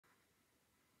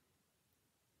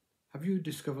Have you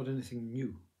discovered anything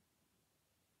new?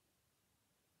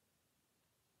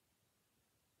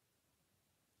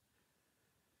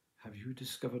 Have you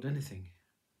discovered anything?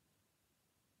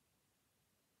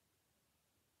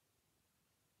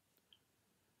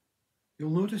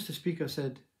 You'll notice the speaker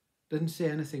didn't say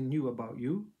anything new about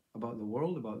you, about the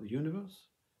world, about the universe,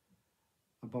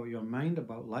 about your mind,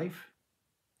 about life.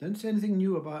 Didn't say anything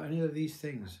new about any of these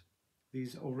things,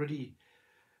 these already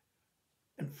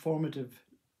informative,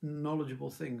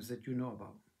 knowledgeable things that you know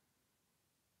about.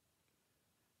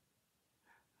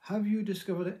 Have you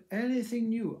discovered anything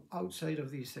new outside of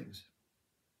these things?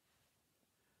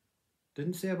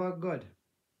 Didn't say about God.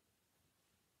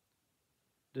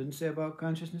 Didn't say about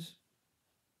consciousness.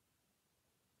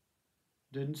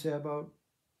 Didn't say about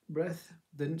breath.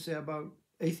 Didn't say about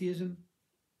atheism.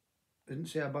 Didn't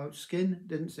say about skin.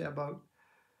 Didn't say about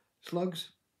slugs.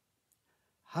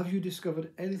 Have you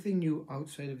discovered anything new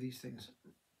outside of these things?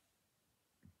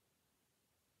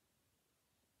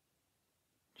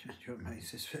 Your mind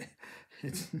says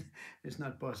it's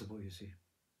not possible, you see.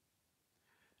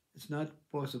 It's not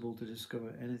possible to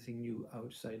discover anything new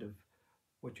outside of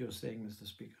what you're saying, Mr.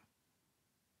 Speaker.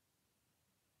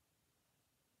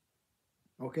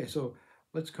 Okay, so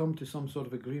let's come to some sort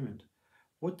of agreement.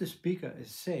 What the speaker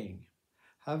is saying,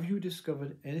 have you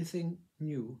discovered anything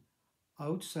new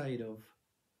outside of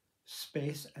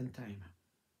space and time?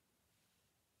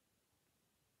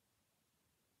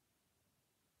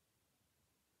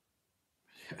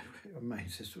 Your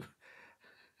mind says,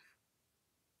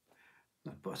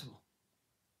 not possible.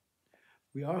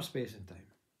 We are space and time.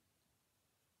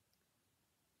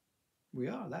 We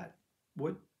are that.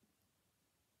 What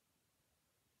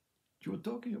you're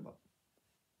talking about.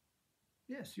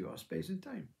 Yes, you are space and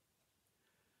time.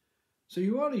 So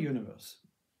you are a universe.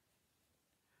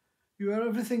 You are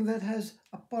everything that has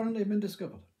apparently been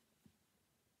discovered.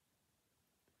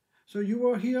 So you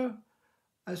are here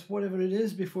as whatever it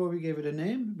is before we gave it a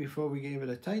name, before we gave it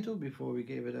a title, before we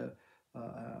gave it a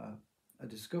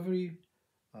discovery.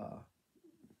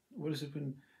 What is it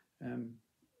when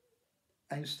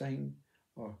Einstein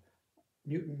or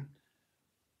Newton,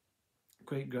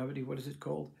 great gravity, what is it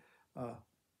called? I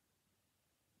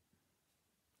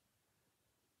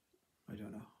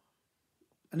don't know.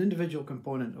 An individual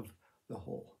component of the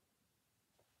whole.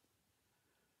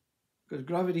 Because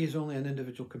gravity is only an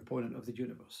individual component of the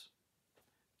universe.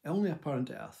 Only apparent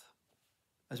to Earth,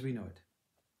 as we know it.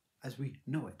 As we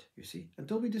know it, you see.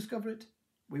 Until we discover it,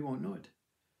 we won't know it.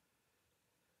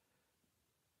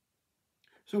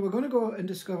 So we're going to go and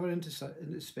discover into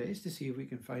space to see if we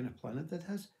can find a planet that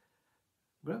has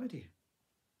gravity.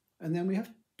 And then we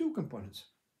have two components.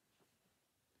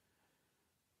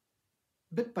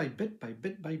 Bit by bit by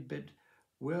bit by bit,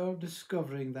 we're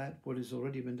discovering that what has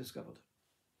already been discovered.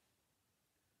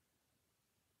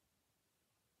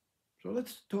 So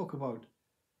let's talk about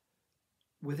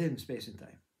within space and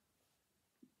time.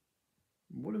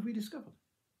 What have we discovered?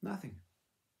 Nothing.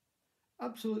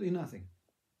 Absolutely nothing.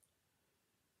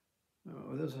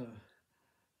 Oh, there's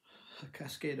a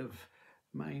cascade of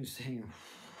minds saying,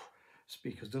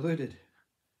 speakers deluded.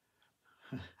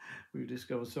 We've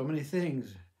discovered so many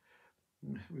things.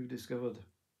 We've discovered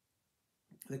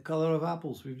the color of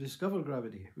apples. We've discovered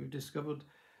gravity. We've discovered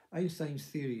Einstein's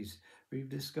theories. We've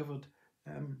discovered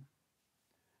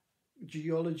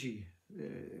geology.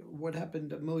 What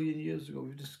happened a million years ago.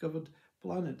 We've discovered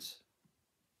planets.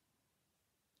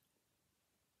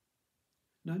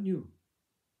 Not new.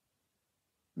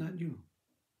 Not new.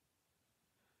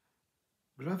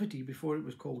 Gravity, before it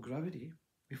was called gravity,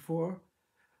 before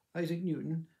Isaac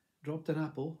Newton dropped an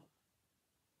apple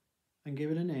and gave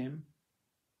it a name,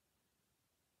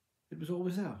 it was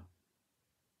always there.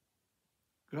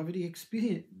 Gravity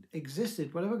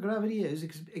existed. Whatever gravity is,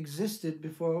 existed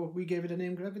before we gave it a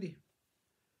name, gravity.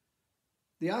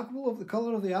 The apple of the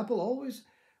color of the apple always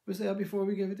was there before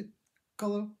we gave it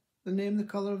the name, the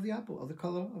color of the apple, or the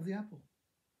color of the apple.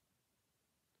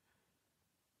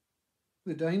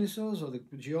 The dinosaurs or the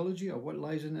geology or what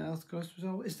lies in the earth's crust was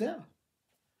always there.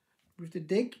 We have to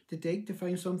dig to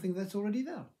find something that's already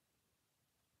there.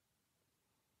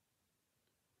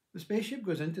 The spaceship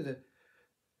goes into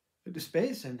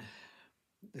space, and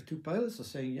the two pilots are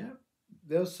saying, yeah,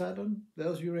 there's Saturn,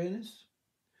 there's Uranus,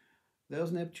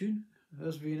 there's Neptune,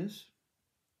 there's Venus.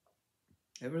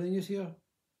 Everything is here.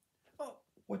 Oh,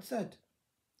 what's that?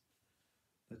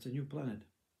 That's a new planet.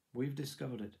 We've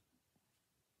discovered it.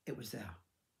 It was there.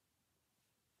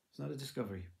 It's not a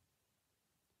discovery.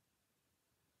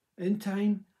 In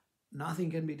time,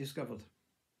 nothing can be discovered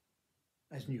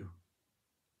as new.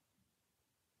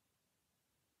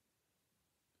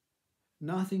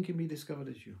 Nothing can be discovered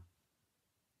as new.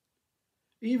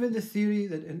 Even the theory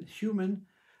that in human,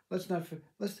 let's not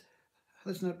let's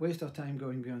let's not waste our time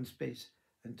going beyond space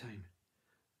and time.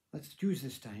 Let's use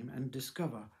this time and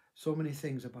discover so many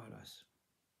things about us.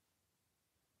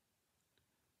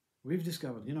 We've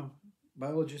discovered,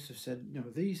 biologists have said,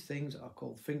 these things are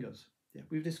called fingers. Yeah,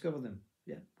 we've discovered them.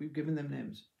 Yeah, we've given them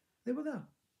names. They were there.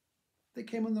 They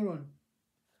came on their own.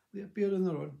 They appeared on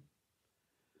their own.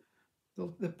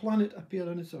 The planet appeared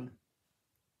on its own.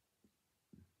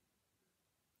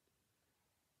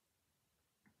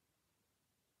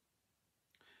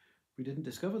 We didn't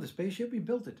discover the spaceship, we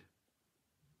built it.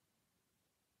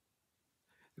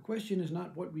 The question is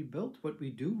not what we built, what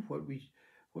we do, what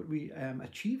we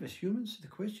achieve as humans. The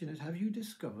question is, have you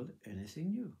discovered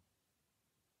anything new?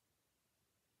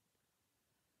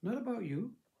 Not about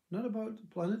you, not about the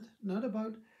planet, not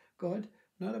about God,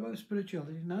 not about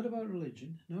spirituality, not about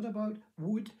religion, not about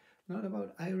wood, not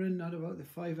about iron, not about the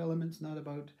 5 elements, not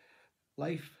about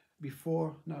life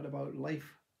before, not about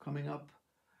life coming up,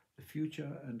 the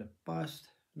future and the past,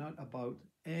 not about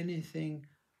anything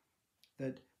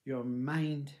that your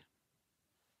mind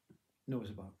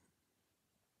knows about.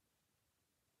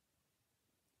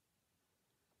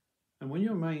 And when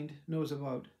your mind knows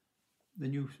about the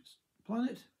new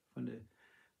planet, when the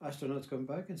astronauts come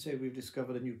back and say we've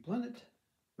discovered a new planet,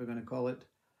 we're going to call it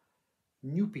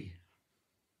Newpie,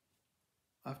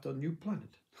 after new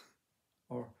planet,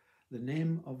 or the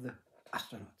name of the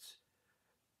astronauts.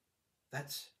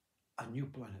 That's a new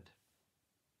planet.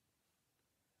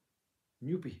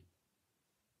 Newpie.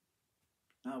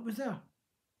 No, it was there.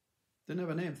 Didn't have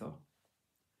a name though.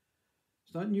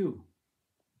 It's not new.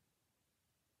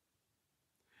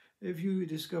 If you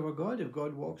discover God, if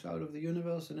God walks out of the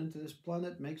universe and into this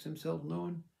planet, makes himself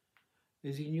known,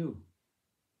 is he new?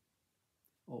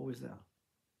 Always there.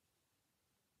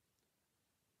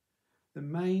 The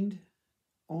mind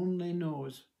only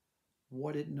knows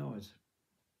what it knows.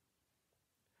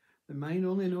 The mind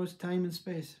only knows time and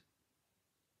space.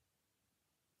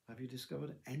 Have you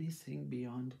discovered anything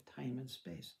beyond time and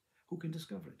space? Who can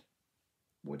discover it?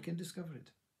 What can discover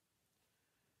it?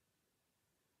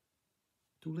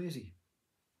 Too lazy.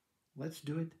 Let's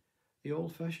do it the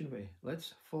old-fashioned way.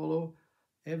 Let's follow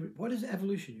what is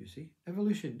evolution, you see?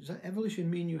 Evolution. Does that evolution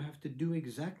mean you have to do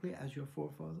exactly as your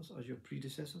forefathers, as your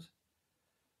predecessors?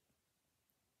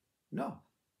 No.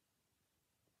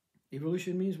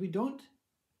 Evolution means we don't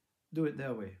do it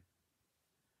their way.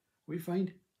 We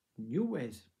find new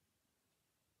ways.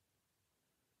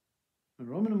 And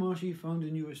Ramana Maharshi found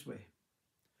the newest way.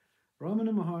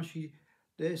 Ramana Maharshi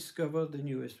discovered the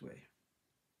newest way.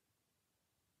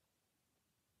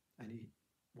 And he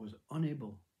was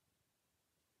unable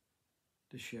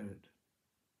to share it.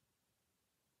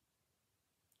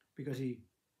 Because he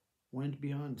went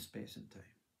beyond space and time,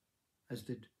 as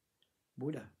did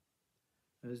Buddha,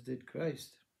 as did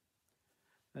Christ,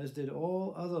 as did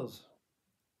all others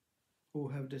who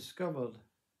have discovered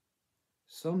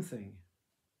something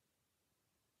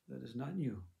that is not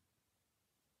new,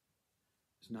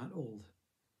 is not old,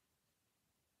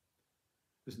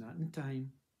 is not in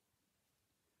time,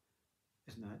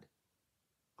 is not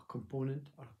a component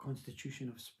or a constitution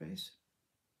of space,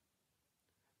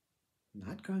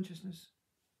 not consciousness.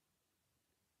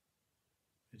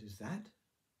 It is that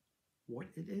what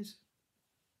it is.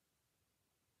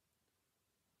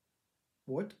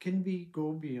 What can we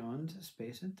go beyond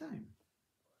space and time?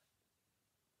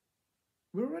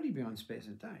 We're already beyond space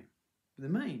and time. The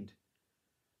mind,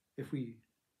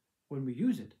 when we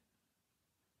use it,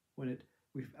 when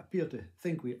we appear to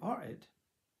think we are it,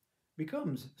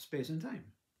 becomes space and time.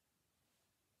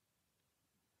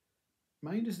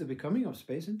 Mind is the becoming of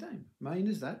space and time. Mind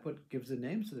is that what gives the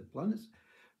names to the planets,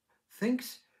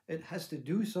 thinks it has to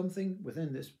do something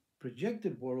within this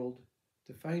projected world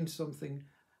to find something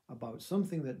about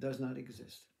something that does not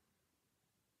exist.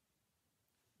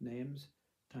 Names,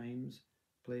 times,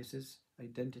 places,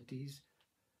 identities,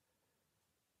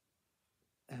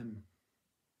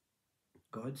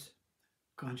 gods,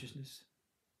 consciousness.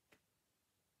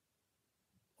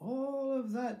 All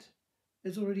of that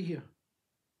is already here.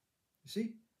 You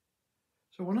see?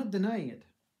 So we're not denying it.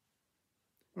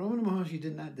 Ramana Maharshi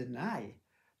did not deny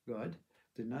God,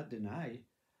 did not deny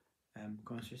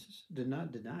consciousness, did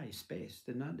not deny space,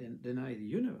 did not deny the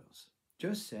universe.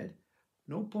 Just said,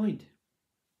 no point.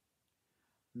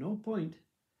 No point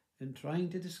in trying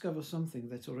to discover something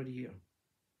that's already here.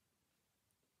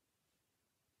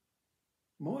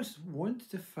 Most want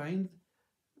to find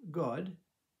God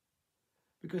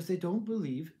because they don't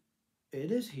believe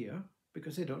it is here,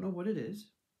 because they don't know what it is.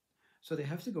 So they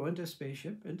have to go into a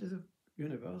spaceship, into the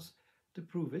universe, to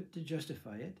prove it, to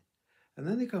justify it. And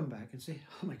then they come back and say,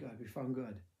 oh my God, we found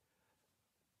God.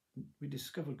 We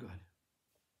discovered God.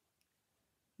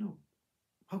 No.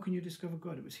 How can you discover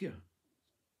God? It was here.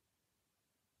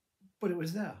 But it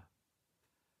was there.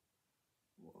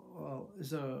 Well,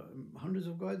 is there hundreds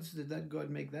of gods? Did that God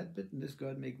make that bit, and this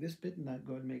God make this bit, and that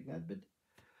God make that bit?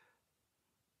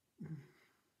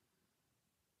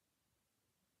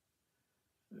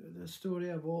 The story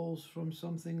evolves from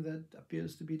something that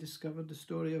appears to be discovered. The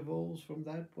story evolves from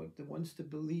that what the wants to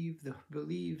believe, the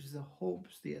beliefs, the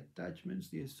hopes, the attachments,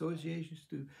 the associations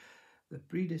to the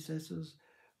predecessors,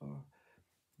 or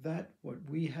that what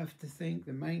we have to think.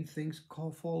 The mind thinks,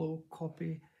 follow,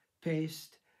 copy,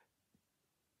 paste,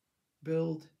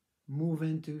 build, move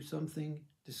into something,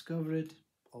 discover it,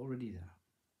 already there.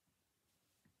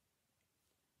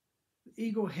 The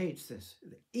ego hates this.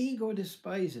 The ego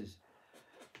despises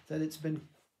that it's been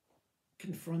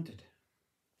confronted.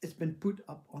 It's been put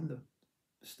up on the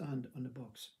stand on the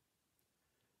box,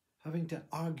 having to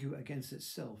argue against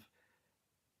itself.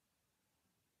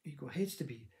 Ego hates to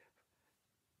be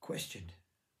questioned.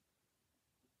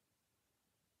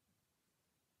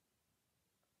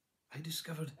 I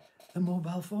discovered the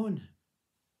mobile phone.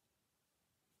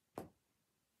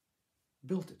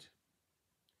 Built it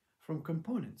from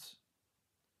components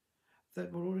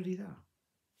that were already there.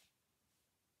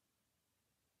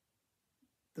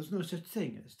 There's no such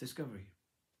thing as discovery.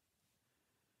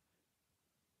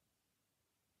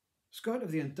 Scott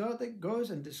of the Antarctic goes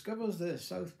and discovers the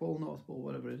South Pole, North Pole,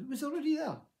 whatever it is. It was already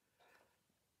there.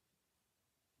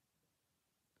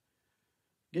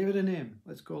 Gave it a name.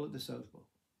 Let's call it the South Pole.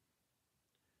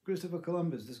 Christopher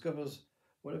Columbus discovers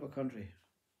whatever country.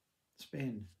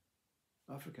 Spain,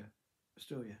 Africa,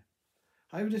 Australia.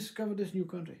 I've discovered this new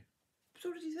country. It's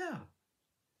already there.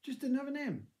 Just didn't have a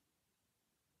name.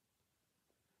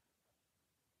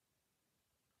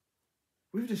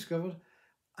 We've discovered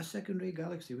a secondary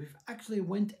galaxy. We've actually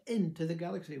went into the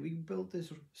galaxy. We built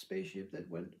this spaceship that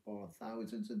went for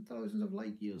thousands and thousands of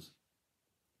light years.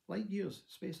 Light years,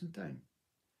 space and time.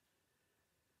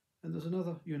 And there's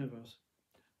another universe.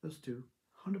 There's two.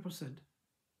 100%.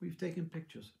 We've taken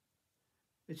pictures.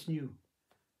 It's new.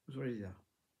 It was already there.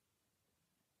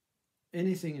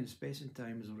 Anything in space and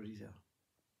time is already there.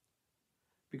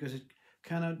 Because it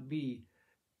cannot be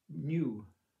new,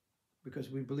 because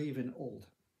we believe in old.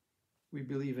 We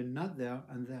believe in not there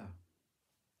and there.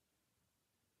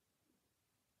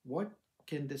 What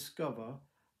can discover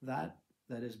that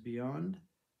is beyond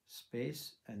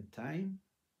space and time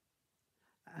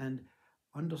and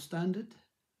understand it,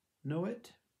 know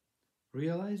it,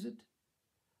 realize it,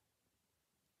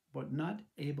 but not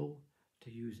able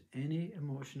to use any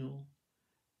emotional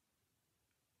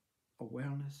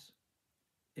awareness,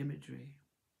 imagery,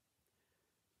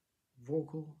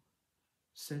 vocal,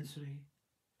 sensory,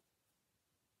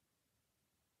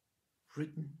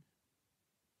 written,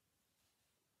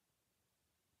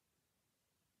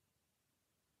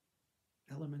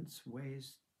 elements,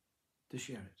 ways to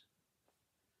share it.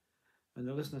 And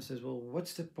the listener says, well,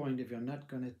 what's the point if you're not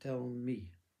going to tell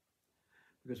me?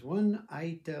 Because when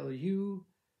I tell you,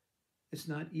 it's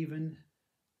not even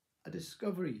a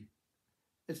discovery.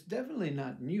 It's definitely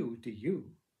not new to you.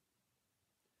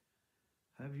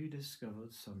 Have you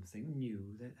discovered something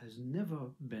new that has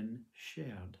never been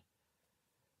shared,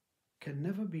 can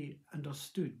never be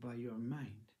understood by your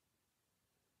mind?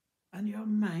 And your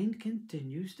mind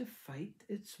continues to fight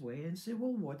its way and say,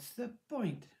 well, what's the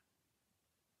point?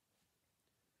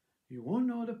 You won't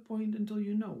know the point until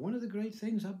you know. One of the great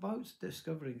things about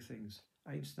discovering things,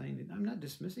 Einstein, I'm not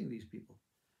dismissing these people,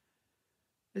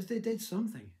 is they did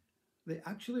something. They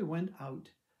actually went out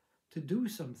to do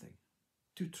something,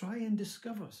 to try and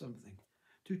discover something,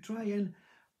 to try and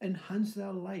enhance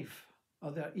their life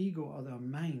or their ego or their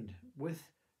mind with,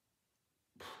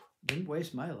 didn't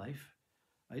waste my life.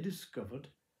 I discovered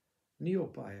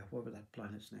Neopia, whatever that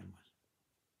planet's name was.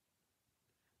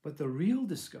 But the real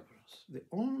discoverers, the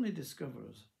only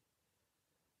discoverers,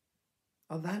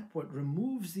 are that what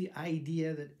removes the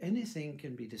idea that anything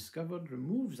can be discovered,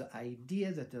 removes the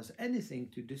idea that there's anything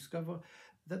to discover,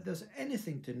 that there's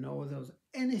anything to know, there's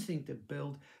anything to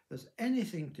build, there's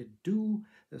anything to do,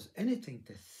 there's anything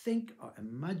to think or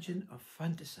imagine or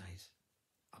fantasize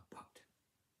about.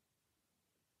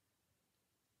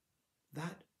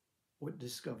 That what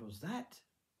discovers that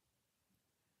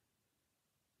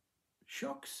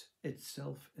shocks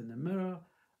itself in the mirror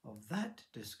of that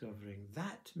discovering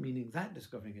that, meaning that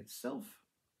discovering itself,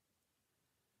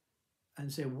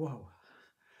 and say, whoa,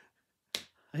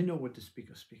 I know what the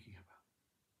speaker's speaking about.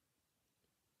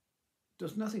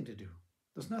 There's nothing to do.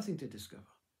 There's nothing to discover.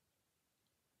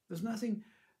 There's nothing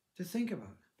to think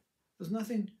about. There's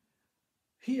nothing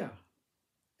here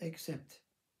except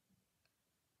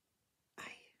I.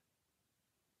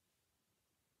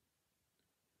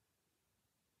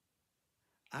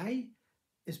 I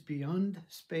is beyond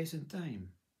space and time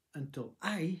until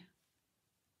I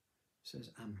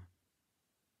says am.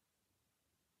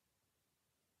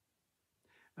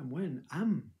 And when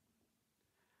am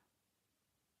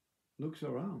looks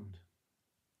around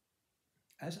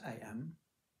as I am,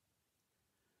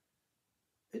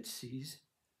 it sees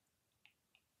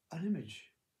an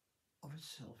image of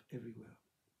itself everywhere.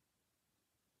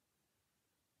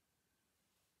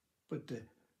 But the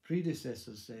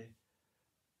predecessors say,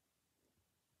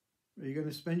 are you going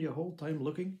to spend your whole time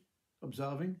looking,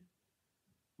 observing?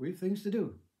 We have things to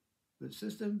do. The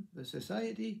system, the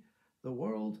society, the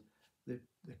world, the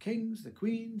kings, the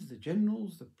queens, the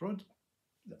generals, the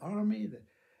army, the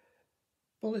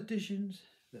politicians,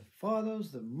 the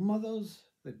fathers, the mothers,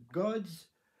 the gods,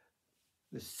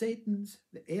 the Satans,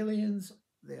 the aliens,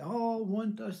 they all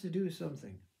want us to do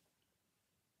something.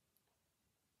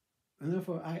 And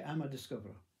therefore I am a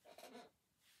discoverer.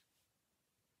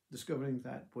 Discovering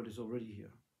that what is already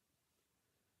here.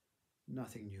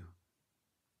 Nothing new.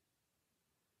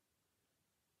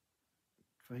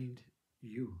 Find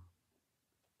you.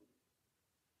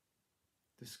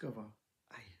 Discover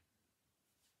I.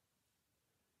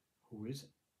 Who is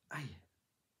I?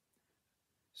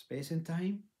 Space and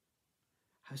time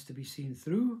has to be seen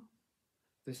through.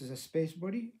 This is a space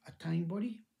body, a time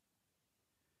body.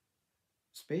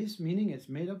 Space meaning it's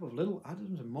made up of little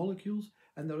atoms and molecules,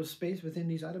 and there is space within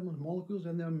these atoms and molecules,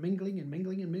 and they're mingling and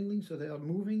mingling and mingling, so they are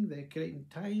moving, they're creating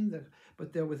time,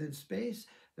 but they're within space.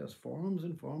 There's forms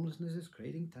and formlessnesses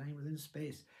creating time within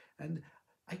space. And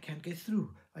I can't get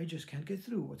through. I just can't get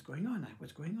through. What's going on?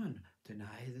 What's going on?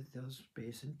 Deny that there's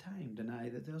space and time. Deny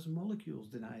that there's molecules.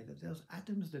 Deny that there's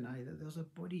atoms. Deny that there's a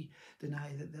body.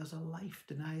 Deny that there's a life.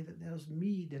 Deny that there's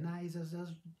me. Deny that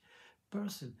there's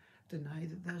person. Deny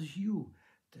that there's you.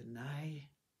 Deny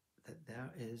that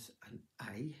there is an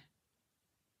I.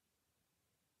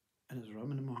 And as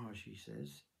Ramana Maharshi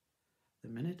says, the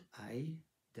minute I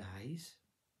dies,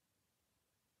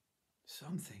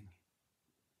 something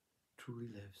truly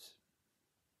lives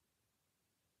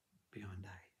beyond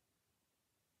I.